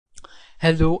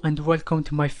Hello and welcome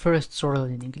to my first tutorial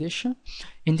in English.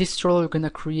 In this tutorial we're gonna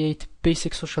create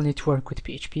basic social network with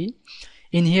PHP.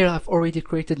 In here I've already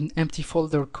created an empty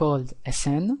folder called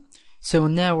SN. So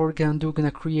now we're gonna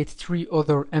create three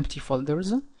other empty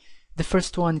folders. The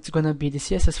first one is gonna be the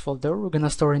CSS folder. We're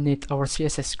gonna store in it our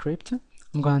CSS script.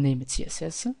 I'm gonna name it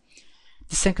CSS.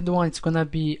 The second one is gonna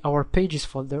be our pages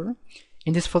folder.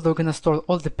 In this folder we're gonna store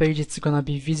all the pages that's gonna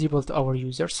be visible to our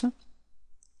users. So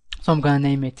I'm gonna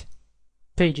name it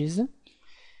pages.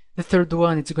 The third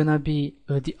one is gonna be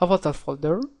the avatar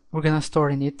folder. We're gonna store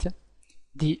in it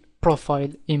the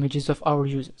profile images of our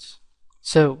users.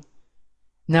 So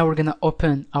now we're gonna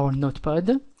open our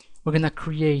notepad. We're gonna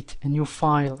create a new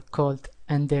file called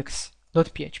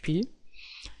index.php.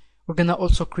 We're gonna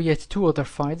also create two other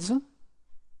files.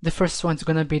 The first one is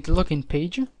gonna be the login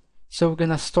page. So we're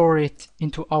gonna store it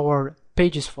into our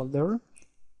pages folder.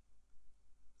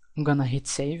 I'm gonna hit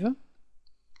save.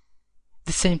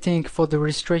 The same thing for the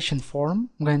registration form.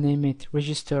 I'm gonna name it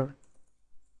register.php.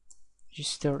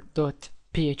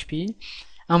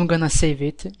 I'm gonna save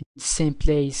it in the same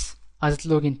place as the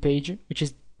login page, which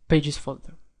is pages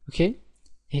folder. Okay,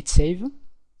 hit save.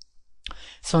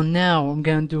 So now we're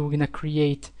gonna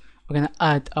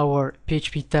add our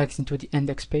PHP tags into the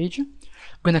index page.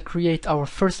 We're gonna create our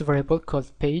first variable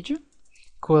called page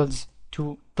equals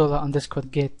to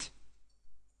 $_get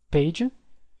page.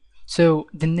 So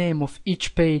the name of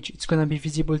each page it's gonna be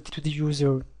visible to the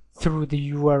user through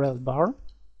the URL bar.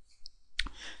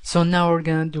 So now we're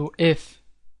gonna do if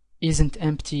isn't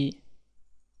empty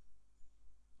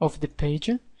of the page,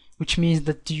 which means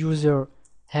that the user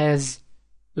has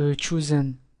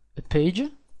chosen a page.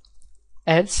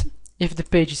 Else, if the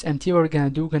page is empty, what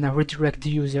we're gonna redirect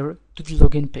the user to the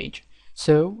login page.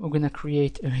 So we're gonna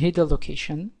create a header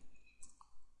location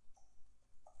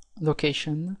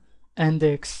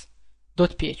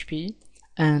index.php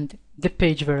and the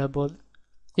page variable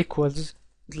equals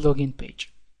the login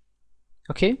page.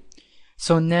 Okay,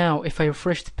 so now if I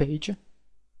refresh the page,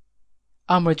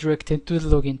 I'm redirected to the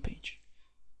login page.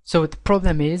 So the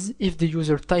problem is if the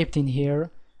user typed in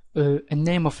here a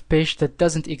name of page that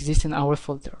doesn't exist in our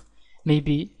folder.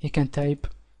 Maybe he can type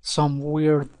some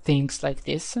weird things like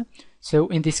this. So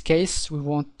in this case we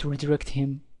want to redirect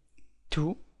him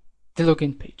to the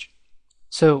login page.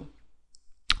 So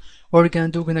what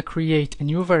we're gonna create a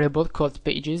new variable called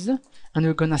pages, and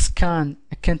we're gonna scan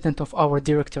a content of our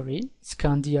directory,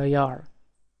 scan dir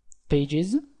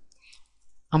pages.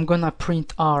 I'm gonna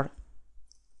print r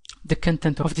the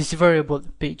content of this variable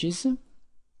pages,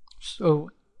 so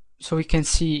we can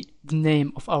see the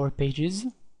name of our pages.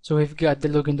 So we've got the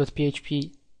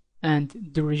login.php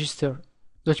and the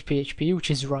register.php, which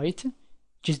is right,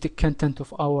 which is the content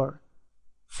of our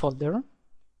folder.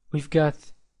 We've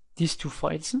got these two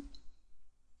files.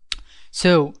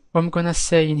 So what I'm gonna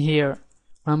say in here,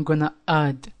 I'm gonna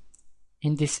add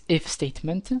in this if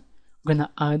statement, I'm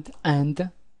gonna add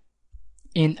and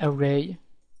in array.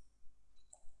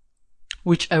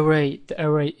 Which array? The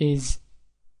array is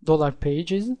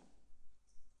 $pages.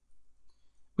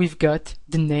 We've got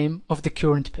the name of the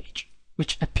current page,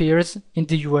 which appears in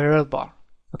the URL bar.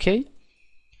 Okay,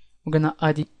 I'm gonna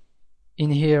add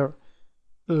in here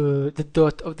the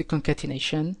dot of the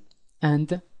concatenation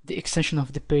and the extension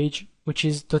of the page, which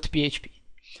is .php.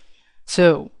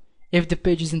 So if the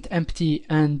page isn't empty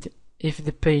and if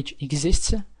the page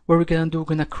exists, what we're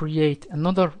gonna create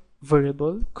another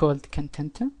variable called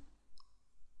content.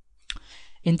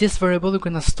 In this variable we're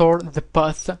gonna store the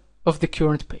path of the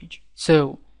current page.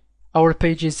 So our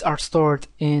pages are stored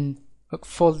in a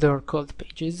folder called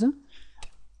pages.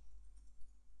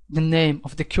 The name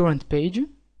of the current page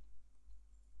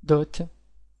 .php.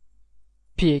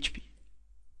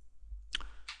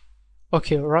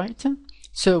 Okay, right.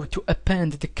 So to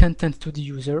append the content to the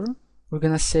user, we're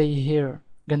gonna say here,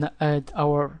 gonna add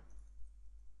our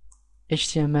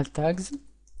HTML tags,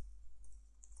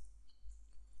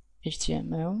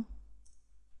 HTML,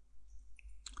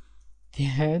 the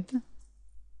head,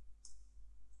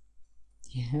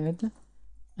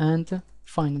 and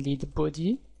finally the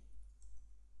body.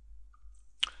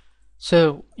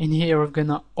 So in here we're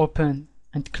gonna open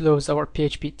and close our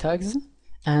PHP tags,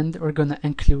 and we're gonna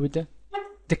include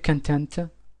the content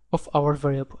of our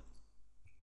variable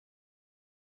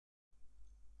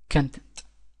content.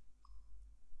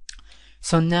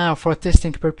 So now for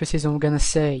testing purposes I'm gonna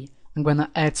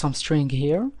add some string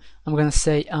here. I'm gonna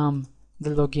say the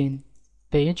login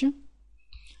page,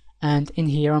 and in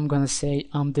here I'm gonna say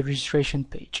the registration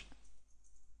page.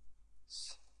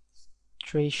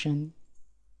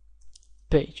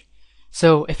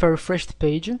 So if I refresh the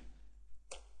page,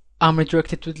 I'm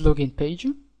redirected to the login page.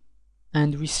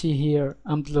 and we see here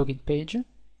I'm the login page.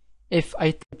 If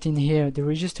I typed in here the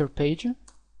register page,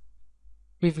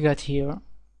 we've got here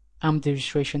I'm the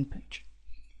registration page.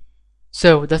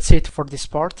 So that's it for this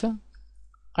part.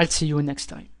 I'll see you next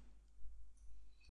time.